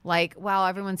feels like, wow,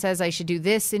 everyone says I should do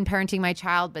this in parenting my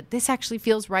child, but this actually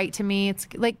feels right to me. It's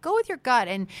like, go with your gut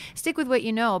and stick with what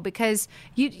you know, because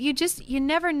you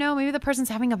never know. Maybe the person's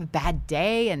having a bad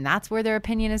day and that's where their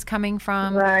opinion is coming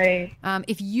from. Right.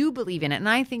 If you believe in it. And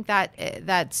I think that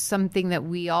that's something that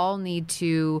we all need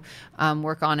to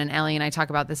work on. And Ellie and I talk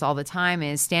about this all the time,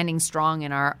 is standing strong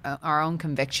in our own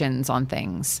convictions on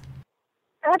things.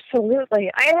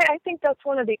 Absolutely. I think that's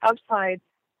one of the upsides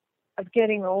of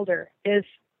getting older is,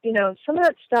 you know, some of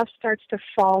that stuff starts to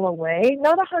fall away.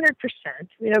 Not 100%,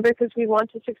 you know, because we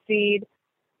want to succeed.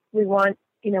 We want,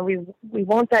 you know, we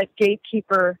want that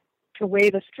gatekeeper to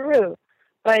wave us through.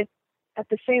 But at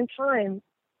the same time,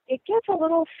 it gets a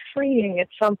little freeing at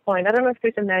some point. I don't know if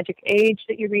there's a magic age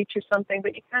that you reach or something,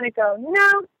 but you kind of go,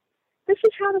 no, this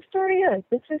is how the story is.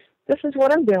 This is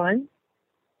what I'm doing.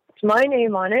 It's my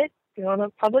name on it. You want to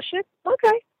publish it?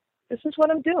 Okay. This is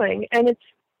what I'm doing. And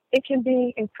it can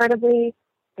be incredibly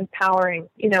empowering,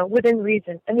 you know, within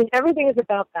reason. I mean, everything is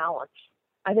about balance.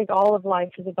 I think all of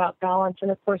life is about balance. And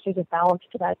of course, there's a balance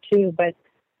to that too. But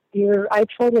I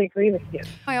totally agree with you.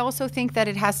 I also think that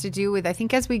it has to do with, I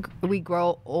think as we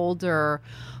grow older,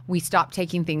 we stop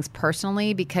taking things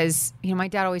personally, because, you know, my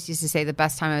dad always used to say the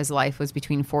best time of his life was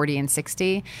between 40 and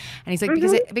 60. And he's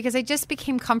like, because I just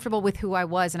became comfortable with who I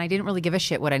was, and I didn't really give a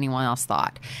shit what anyone else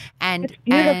thought. And it's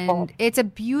beautiful.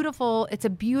 And it's a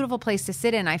beautiful place to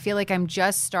sit in. I feel like I'm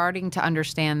just starting to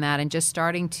understand that, and just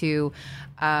starting to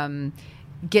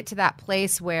get to that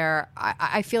place where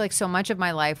I feel like so much of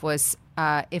my life was,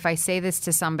 if I say this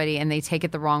to somebody and they take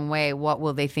it the wrong way, what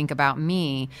will they think about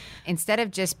me? Instead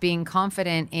of just being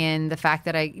confident in the fact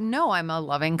that I know I'm a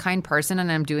loving, kind person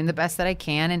and I'm doing the best that I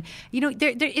can. And, you know,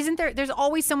 there's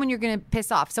always someone you're going to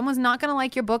piss off. Someone's not going to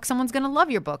like your book. Someone's going to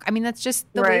love your book. I mean, that's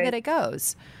just the way that it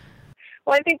goes.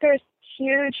 Well, I think there's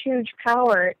huge, huge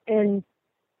power in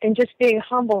just being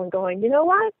humble and going, you know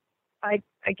what?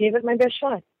 I gave it my best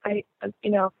shot.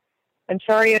 You know, I'm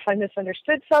sorry if I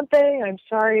misunderstood something. I'm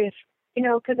sorry if, you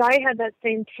know, because I had that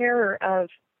same terror of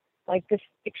like this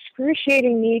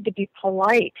excruciating need to be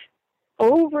polite,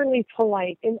 overly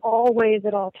polite in all ways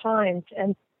at all times.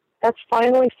 And that's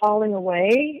finally falling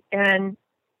away. And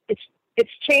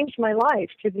it's changed my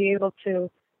life to be able to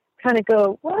kind of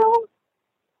go, well,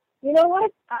 you know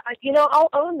what? I'll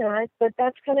own that, but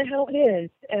that's kind of how it is.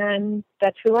 And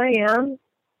that's who I am.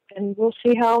 and we'll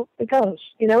see how it goes.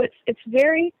 You know,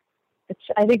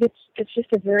 I think it's just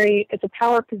it's a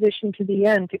power position to the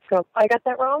end to go, I got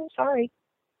that wrong. Sorry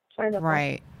about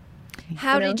Right.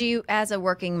 How did you, as a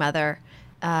working mother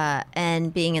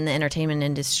and being in the entertainment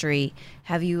industry,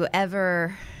 have you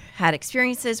ever had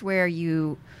experiences where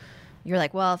you're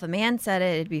like, well, if a man said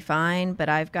it, it'd be fine, but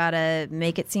I've got to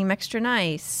make it seem extra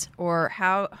nice? Or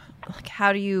how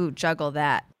do you juggle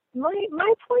that? My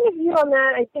point of view on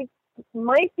that, I think,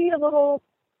 might be a little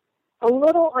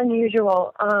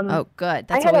unusual. Oh, good.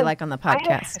 That's what we like on the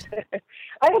podcast.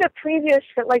 I had a previous,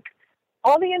 like,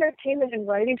 all the entertainment and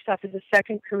writing stuff is a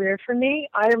second career for me.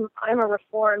 I'm a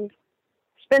reformed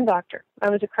spin doctor. I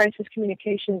was a crisis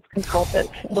communications consultant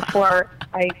before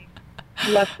I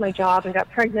left my job and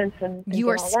got pregnant. And you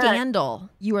were Scandal. That.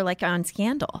 You were like on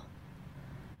Scandal.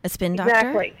 A spin doctor?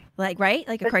 Exactly. Like, right?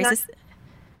 Like a crisis...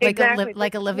 Exactly.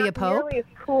 Like Olivia Pope? Nearly as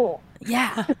cool.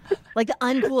 Yeah. Like the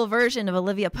uncool version of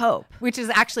Olivia Pope. Which is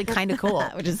actually kind of cool.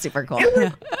 Which is super cool.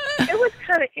 It was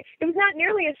not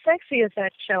nearly as sexy as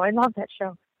that show. I love that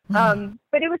show.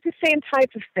 But it was the same type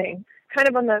of thing, kind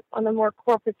of on the more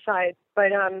corporate side.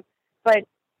 But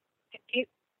it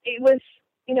was,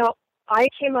 you know, I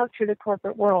came up through the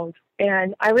corporate world,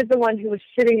 and I was the one who was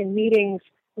sitting in meetings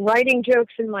writing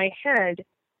jokes in my head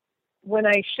when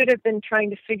I should have been trying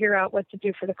to figure out what to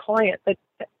do for the client. But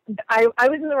I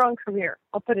was in the wrong career,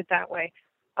 I'll put it that way.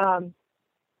 And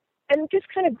just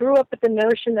kind of grew up with the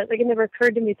notion that, like, it never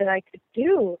occurred to me that I could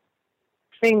do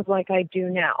things like I do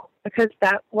now, because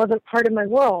that wasn't part of my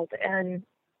world. And,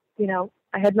 you know,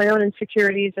 I had my own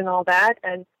insecurities and all that,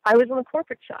 and I was on the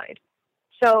corporate side.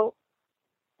 So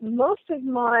most of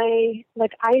I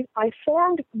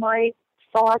formed my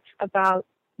thoughts about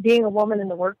being a woman in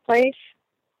the workplace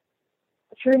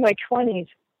through my 20s,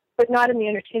 but not in the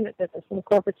entertainment business, in the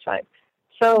corporate side.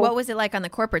 So what was it like on the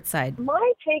corporate side?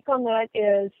 My take on that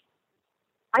is,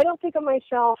 I don't think of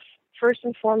myself first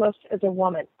and foremost as a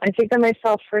woman. I think of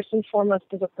myself first and foremost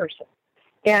as a person.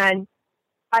 And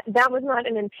that was not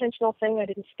an intentional thing. I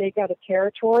didn't stake out a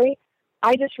territory.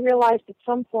 I just realized at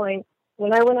some point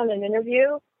when I went on an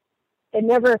interview, it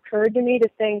never occurred to me to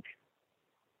think,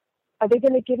 are they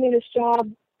going to give me this job?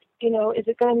 You know, is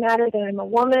it going to matter that I'm a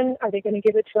woman? Are they going to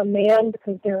give it to a man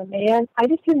because they're a man? I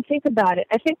just didn't think about it.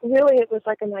 I think really it was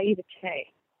like a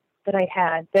naivete that I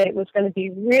had, that it was going to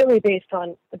be really based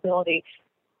on ability.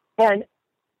 And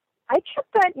I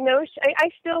kept that notion. I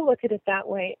still look at it that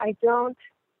way. I don't,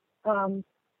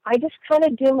 I just kind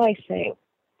of do my thing.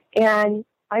 And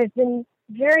I've been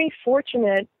very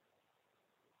fortunate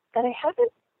that I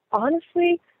haven't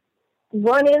honestly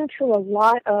run into a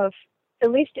lot of, at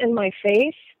least in my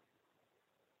face,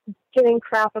 getting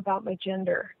crap about my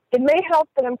gender. It may help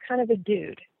that I'm kind of a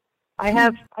dude. I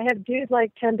have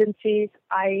dude-like tendencies.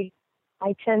 I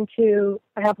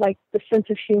have like the sense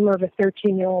of humor of a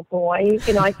 13-year-old boy.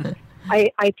 You know,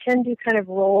 I tend to kind of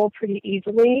roll pretty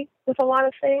easily with a lot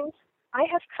of things. I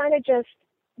have kind of just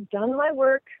done my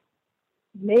work,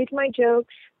 made my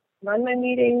jokes, run my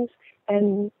meetings,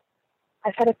 and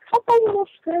I've had a couple little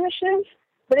skirmishes,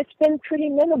 but it's been pretty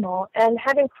minimal. And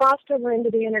having crossed over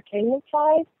into the entertainment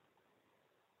side,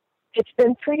 it's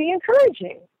been pretty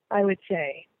encouraging, I would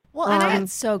say. Well, and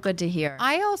that's so good to hear.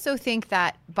 I also think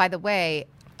that, by the way,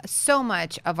 so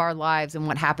much of our lives and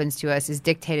what happens to us is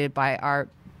dictated by our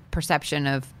perception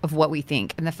of what we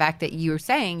think. And the fact that you're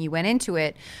saying you went into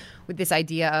it with this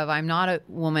idea of, I'm not a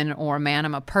woman or a man,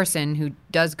 I'm a person who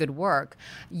does good work.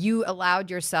 You allowed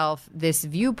yourself this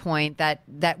viewpoint that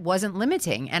wasn't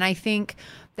limiting. And I think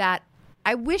that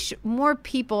I wish more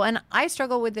people, and I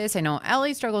struggle with this, I know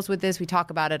Ellie struggles with this, we talk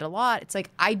about it a lot. It's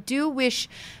like, I do wish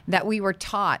that we were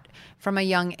taught from a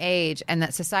young age and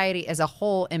that society as a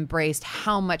whole embraced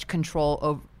how much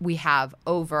control we have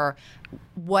over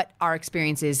what our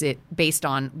experience is based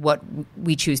on what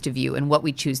we choose to view and what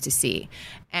we choose to see.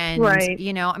 And, right.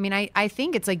 You know, I mean, I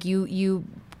think it's like you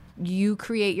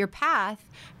create your path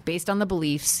based on the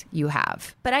beliefs you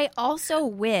have. But I also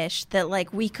wish that,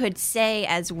 like, we could say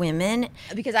as women,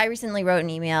 because I recently wrote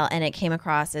an email and it came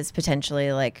across as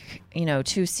potentially, like, you know,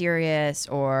 too serious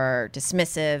or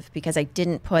dismissive because I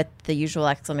didn't put the usual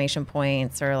exclamation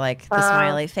points or, like, the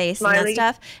smiley face and that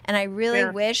stuff. And I really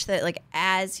wish that, like,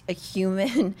 as a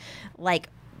human, like,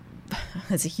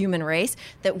 as a human race,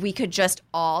 that we could just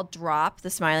all drop the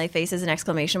smiley faces and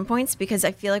exclamation points, because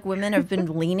I feel like women have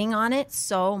been leaning on it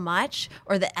so much,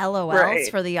 or the LOLs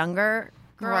for the younger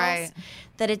girls,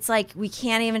 that it's like we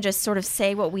can't even just sort of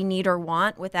say what we need or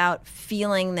want without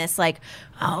feeling this like,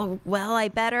 oh, well, I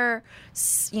better,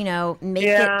 make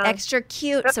it extra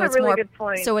cute. That's so a it's really more, good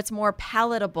point. so it's more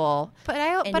palatable. But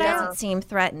it doesn't seem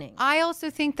threatening. I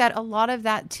also think that a lot of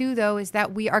that too, though, is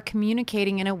that we are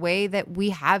communicating in a way that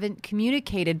we haven't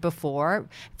communicated before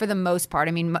for the most part.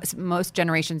 I mean, most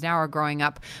generations now are growing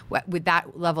up with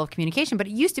that level of communication, but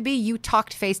it used to be you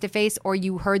talked face to face or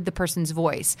you heard the person's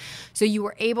voice. So you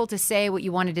were able to say what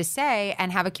you wanted to say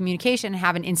and have a communication,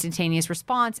 have an instantaneous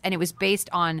response. And it was based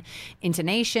on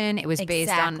intonation. It was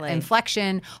based on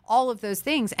inflection, all of those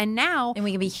things. And now, and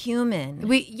we can be human.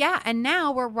 And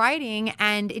now we're writing,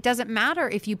 and it doesn't matter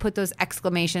if you put those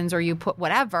exclamations or you put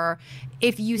whatever.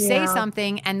 If you say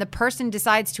something and the person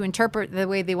decides to interpret the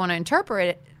way they want to interpret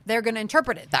it, they're going to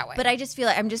interpret it that way. But I just feel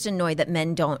like I'm just annoyed that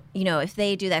men don't, if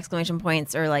they do the exclamation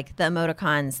points or like the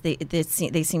emoticons,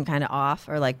 they seem kind of off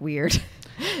or like weird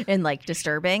and like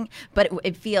disturbing. But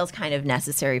it feels kind of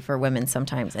necessary for women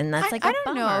sometimes, and that's like I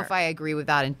don't know if I agree with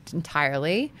that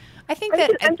entirely. I think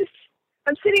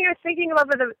I'm sitting here thinking about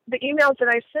the emails that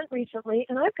I sent recently,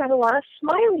 and I've got a lot of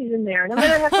smileys in there, and I'm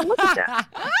going to have to look at that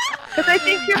because I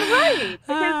think you're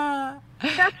right.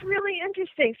 Because that's really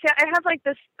interesting. See, I have like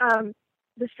this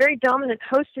very dominant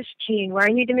hostess gene where I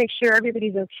need to make sure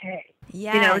everybody's okay.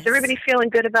 Yes. Is everybody feeling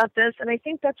good about this? And I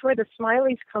think that's where the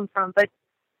smileys come from. But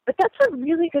that's a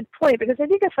really good point, because I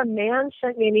think if a man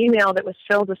sent me an email that was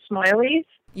filled with smileys,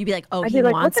 you'd be like, oh, I'd he be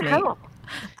like, wants what the me. hell?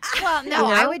 Well, no,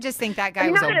 I would just think that guy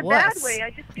was not a in a wuss. bad way.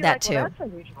 I just feel That like, well, too.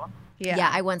 that's unusual. Yeah,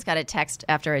 I once got a text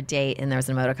after a date, and there was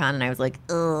an emoticon, and I was like,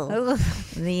 ugh,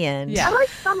 the end. Yeah. I like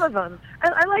some of them.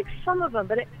 I like some of them,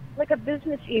 but like a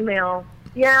business email,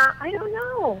 I don't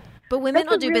know. But women That's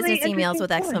will a do really business emails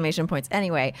with interesting exclamation points.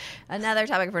 Anyway, another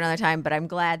topic for another time, but I'm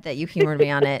glad that you humored me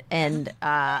on it. And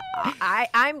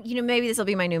I'm, maybe this will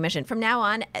be my new mission. From now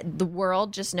on, the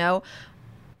world, just know,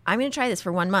 I'm going to try this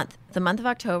for 1 month. The month of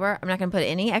October, I'm not going to put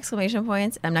any exclamation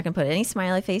points. I'm not going to put any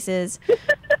smiley faces.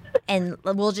 And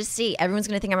we'll just see. Everyone's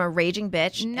going to think I'm a raging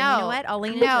bitch. No. And you know what? I'll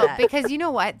lean into that. Because you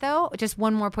know what, though? Just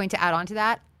one more point to add on to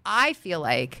that. I feel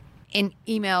like in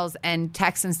emails and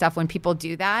texts and stuff, when people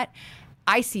do that,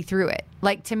 I see through it.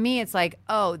 Like, to me, it's like,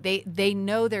 oh, they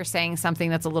know they're saying something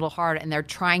that's a little hard and they're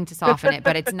trying to soften it,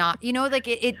 but it's not, like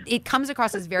it comes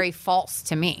across as very false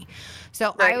to me.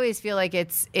 So I always feel like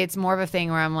it's more of a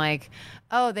thing where I'm like,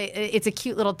 oh, it's a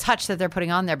cute little touch that they're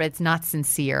putting on there, but it's not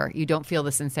sincere. You don't feel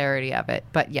the sincerity of it.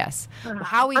 But yes, I'm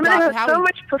going to have so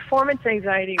much performance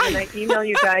anxiety when I email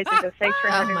you guys and go, thanks for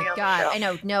having me on the show. I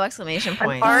know, no exclamation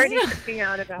points. I'm already freaking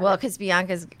out about it. Well, because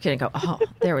Bianca's going to go, oh,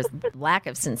 there was lack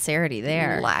of sincerity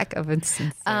there. Lack of sincerity.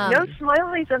 No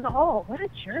smileys at all. What a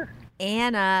jerk.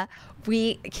 Anna,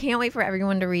 we can't wait for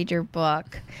everyone to read your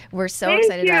book. We're so Thank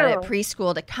excited about you. it.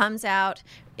 Preschooled. It comes out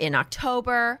in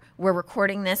October. We're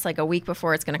recording this like a week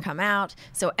before it's going to come out.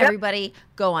 So everybody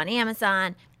go on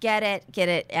Amazon, get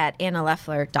it at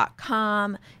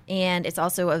annaleffler.com. And it's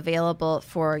also available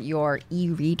for your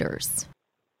e-readers.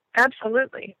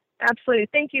 Absolutely. Absolutely.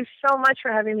 Thank you so much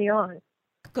for having me on.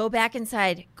 Go back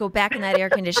inside. Go back in that air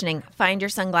conditioning. Find your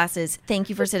sunglasses. Thank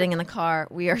you for sitting in the car.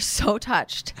 We are so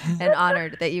touched and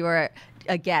honored that you are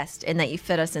a guest and that you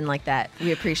fit us in like that.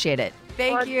 We appreciate it.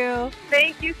 Thank you.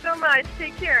 Thank you so much.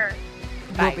 Take care.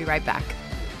 Bye. We'll be right back.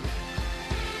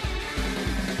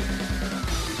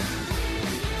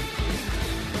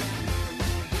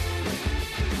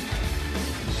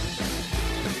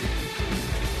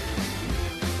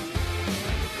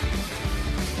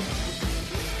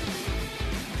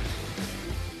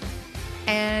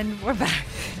 And we're back.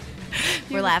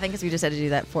 We're laughing because we just had to do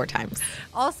that 4 times.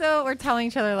 Also, we're telling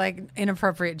each other like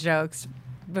inappropriate jokes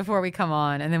before we come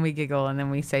on, and then we giggle, and then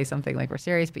we say something like we're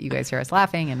serious, but you guys hear us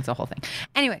laughing, and it's a whole thing.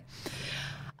 Anyway,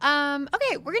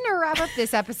 okay, we're gonna wrap up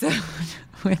this episode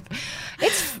with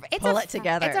it's Pull it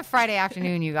together. It's a Friday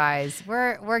afternoon, you guys.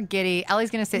 We're giddy. Ellie's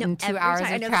gonna sit in 2 hours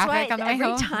of traffic on the way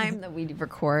home. Every time that we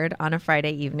record on a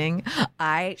Friday evening,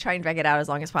 I try and drag it out as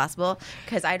long as possible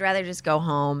because I'd rather just go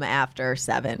home after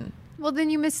 7. Well, then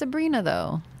you miss Sabrina,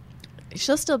 though.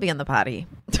 She'll still be on the potty.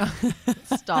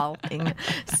 Stall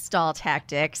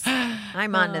tactics.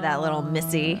 I'm onto that little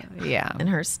Missy and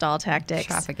her stall tactics.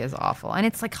 Traffic is awful. And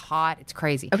it's like hot. It's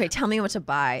crazy. Okay, tell me what to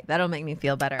buy. That'll make me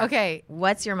feel better. Okay.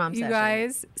 What's your mom's You session?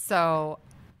 guys, so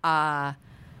I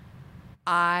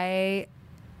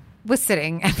was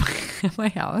sitting at my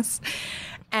house,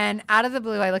 and out of the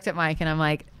blue, I looked at Mike and I'm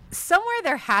like, somewhere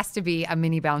there has to be a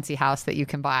mini bouncy house that you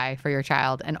can buy for your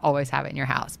child and always have it in your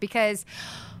house, because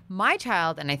my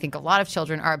child, and I think a lot of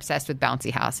children, are obsessed with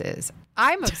bouncy houses.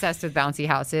 I'm obsessed with bouncy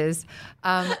houses.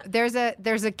 There's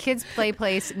a kids' play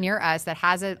place near us that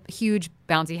has a huge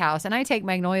bouncy house, and I take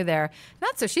Magnolia there,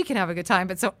 not so she can have a good time,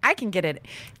 but so I can get it.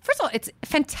 First of all, it's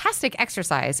fantastic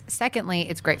exercise. Secondly,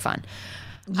 it's great fun.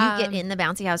 You get in the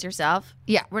bouncy house yourself?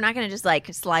 Yeah. We're not going to just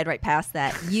like slide right past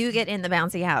that. You get in the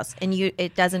bouncy house, and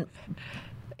it doesn't.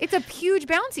 It's a huge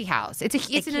bouncy house. It's an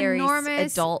carries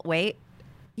enormous adult weight.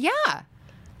 Yeah.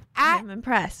 I'm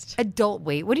impressed. Adult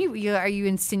weight. What are you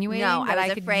insinuating? No, that I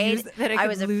was afraid. I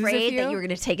was afraid that you were going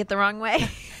to take it the wrong way.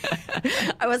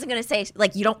 I wasn't going to say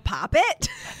like you don't pop it.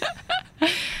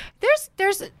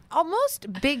 There's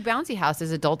almost big bouncy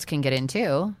houses adults can get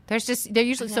into. They're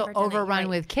usually so overrun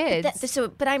with kids.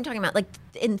 But I'm talking about like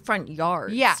in front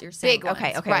yards. Yeah, you're saying big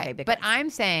ones, okay, big But ones. I'm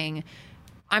saying,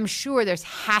 I'm sure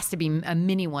has to be a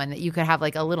mini one that you could have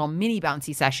like a little mini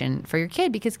bouncy session for your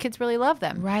kid because kids really love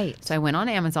them. Right. So I went on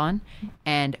Amazon,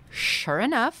 and sure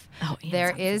enough,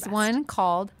 there is one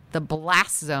called the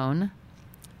Blast Zone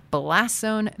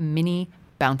Mini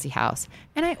Bouncy House,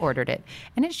 and I ordered it,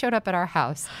 and it showed up at our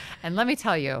house. And let me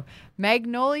tell you,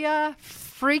 Magnolia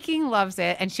freaking loves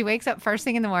it, and she wakes up first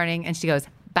thing in the morning and she goes,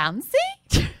 bouncy?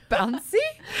 Bouncy?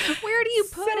 Where do you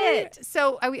put it?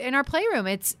 So in our playroom,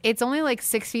 it's only like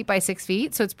 6 feet by 6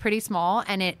 feet, so it's pretty small,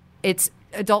 and it's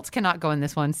adults cannot go in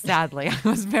this one. Sadly, I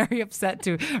was very upset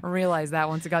to realize that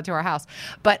once it got to our house.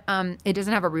 But it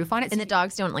doesn't have a roof on it, And the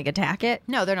dogs don't like attack it?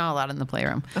 no, they're not allowed in the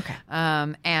playroom. Okay.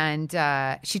 And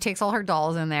she takes all her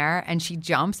dolls in there, and she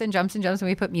jumps and jumps and jumps, and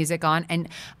we put music on. And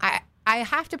I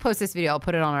have to post this video. I'll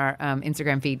put it on our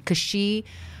Instagram feed because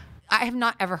I have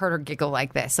not ever heard her giggle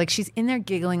like this. Like she's in there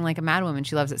giggling like a mad woman.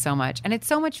 She loves it so much, and it's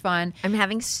so much fun. I'm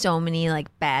having so many like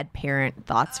bad parent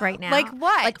thoughts right now. Like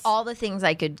what? Like all the things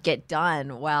I could get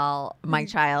done while my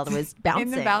child was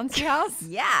bouncing. In the bouncy house?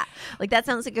 Yeah. Like that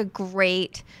sounds like a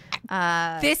great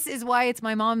This is why it's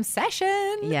my mom's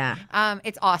session. Yeah.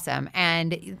 It's awesome.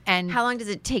 And How long does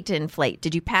it take to inflate?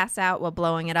 Did you pass out while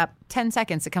blowing it up? 10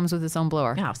 seconds. It comes with its own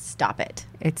blower. No, stop it.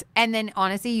 And then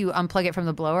honestly, you unplug it from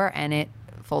the blower and it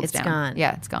folds It's down. gone.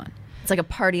 Yeah, it's gone. It's like a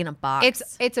party in a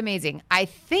box. It's amazing. I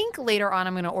think later on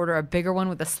I'm going to order a bigger one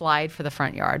with a slide for the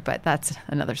front yard, but that's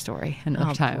another story,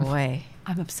 another time. Boy.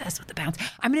 I'm obsessed with the bounce.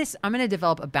 I'm gonna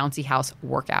develop a bouncy house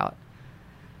workout.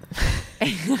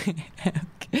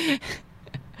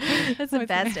 That's the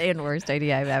best and worst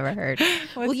idea I've ever heard.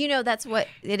 Well, that's what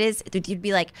it is. You'd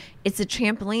be like, it's a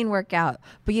trampoline workout,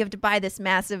 but you have to buy this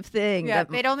massive thing. Yeah,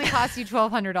 it only costs you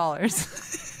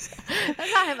 $1,200.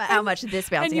 That's not how much this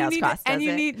bouncy house costs, does it?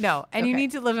 You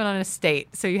need to live in an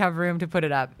estate so you have room to put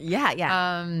it up.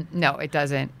 Yeah. No, it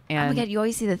doesn't. And Oh my God, you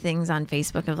always see the things on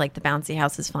Facebook of like the bouncy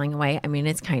houses falling away. I mean,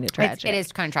 it's kind of tragic. It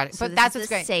is kind of tragic, So but this that's is what's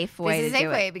the great. safe way This is to a do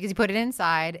safe way it. because you put it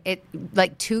inside. It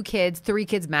like 2 kids, 3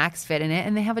 kids max fit in it,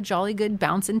 and they have a jolly good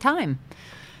bouncing time.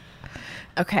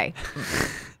 Okay.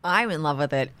 I'm in love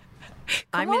with it.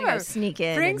 I'm going to go over. sneak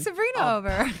in. Bring and Sabrina I'll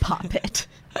over. Pop it.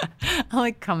 I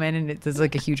like come in and there's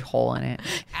like a huge hole in it.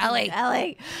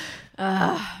 Ellie.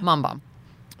 Mom bomb.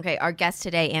 Okay, our guest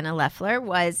today, Anna Leffler,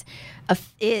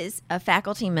 is a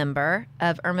faculty member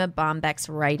of Irma Bombeck's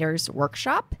Writers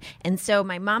Workshop. And so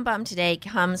my mom bomb today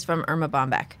comes from Irma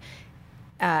Bombeck,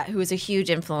 who is a huge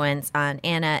influence on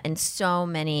Anna and so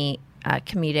many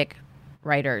comedic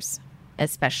writers,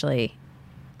 especially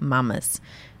mamas.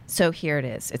 So here it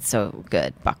is. It's so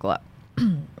good. Buckle up.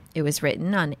 It was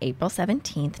written on April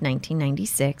 17th,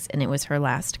 1996, and it was her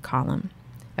last column.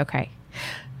 Okay.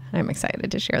 I'm excited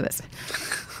to share this.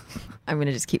 I'm going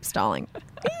to just keep stalling.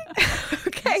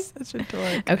 Okay. Such a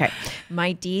dork. Okay.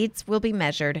 My deeds will be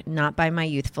measured not by my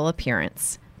youthful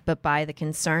appearance, but by the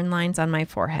concern lines on my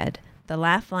forehead, the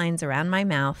laugh lines around my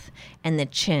mouth, and the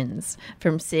chins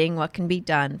from seeing what can be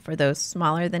done for those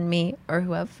smaller than me or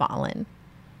who have fallen.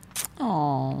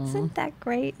 Oh, Isn't that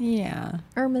great? yeah.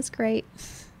 Irma's great.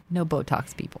 No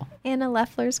Botox people. Anna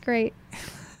Leffler's great.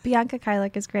 Bianca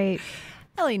Kylik is great.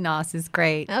 Ellie Noss is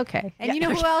great. Okay. And you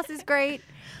know who else is great?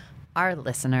 Our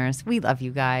listeners. We love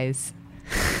you guys.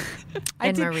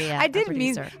 Maria, I did our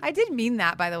producer. mean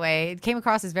that, by the way. It came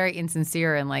across as very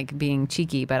insincere and like being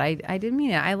cheeky, but I did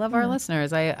mean it. I love our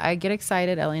listeners. I get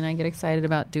excited. Ellie and I get excited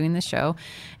about doing this show,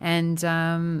 and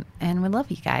we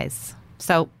love you guys.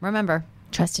 So remember,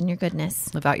 Trust in your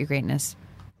goodness. live out your greatness.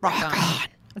 Rock on.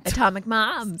 Atomic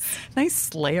Moms. Nice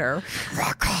Slayer.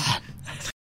 Rock on.